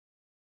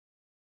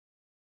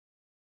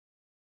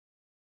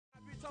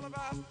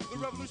televised. The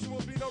revolution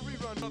will be no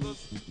rerun,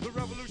 brothers. The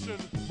revolution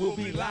will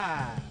be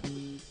live.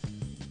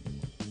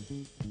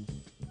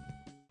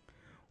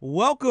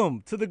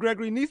 Welcome to the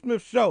Gregory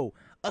Neesmith Show,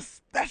 a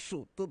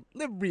special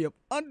delivery of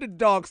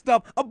underdog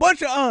stuff, a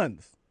bunch of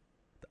uns.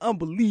 The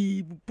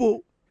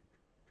unbelievable,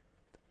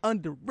 the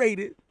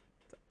underrated,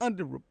 the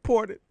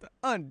underreported, the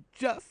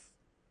unjust,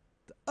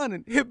 the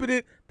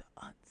uninhibited, the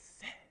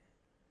unsaid.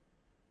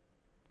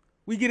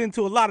 We get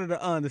into a lot of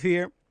the uns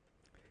here.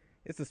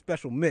 It's a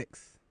special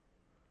mix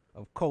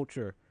of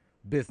culture,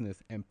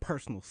 business, and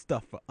personal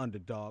stuff for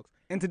underdogs.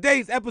 And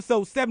today's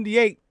episode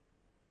 78,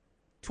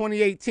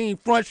 2018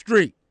 Front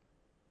Street,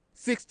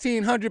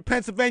 1600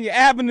 Pennsylvania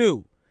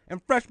Avenue,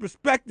 and Fresh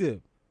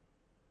Perspective.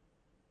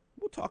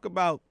 We'll talk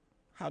about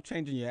how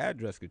changing your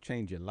address could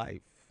change your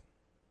life.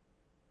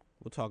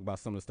 We'll talk about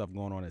some of the stuff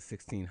going on at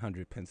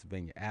 1600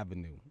 Pennsylvania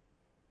Avenue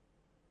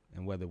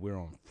and whether we're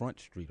on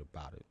Front Street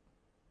about it.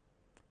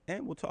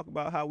 And we'll talk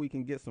about how we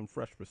can get some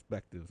fresh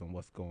perspectives on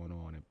what's going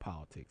on in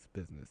politics,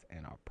 business,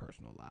 and our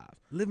personal lives.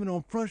 Living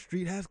on Front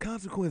Street has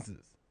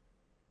consequences.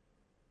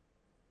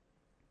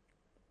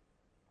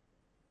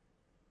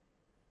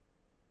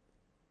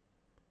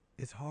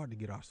 It's hard to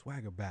get our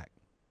swagger back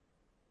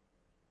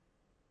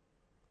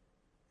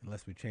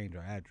unless we change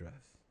our address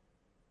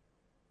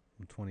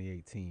from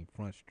 2018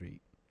 Front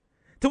Street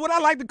to what I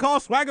like to call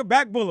Swagger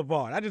Back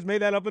Boulevard. I just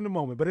made that up in the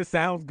moment, but it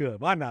sounds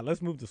good. Why not?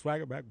 Let's move to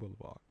Swagger Back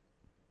Boulevard.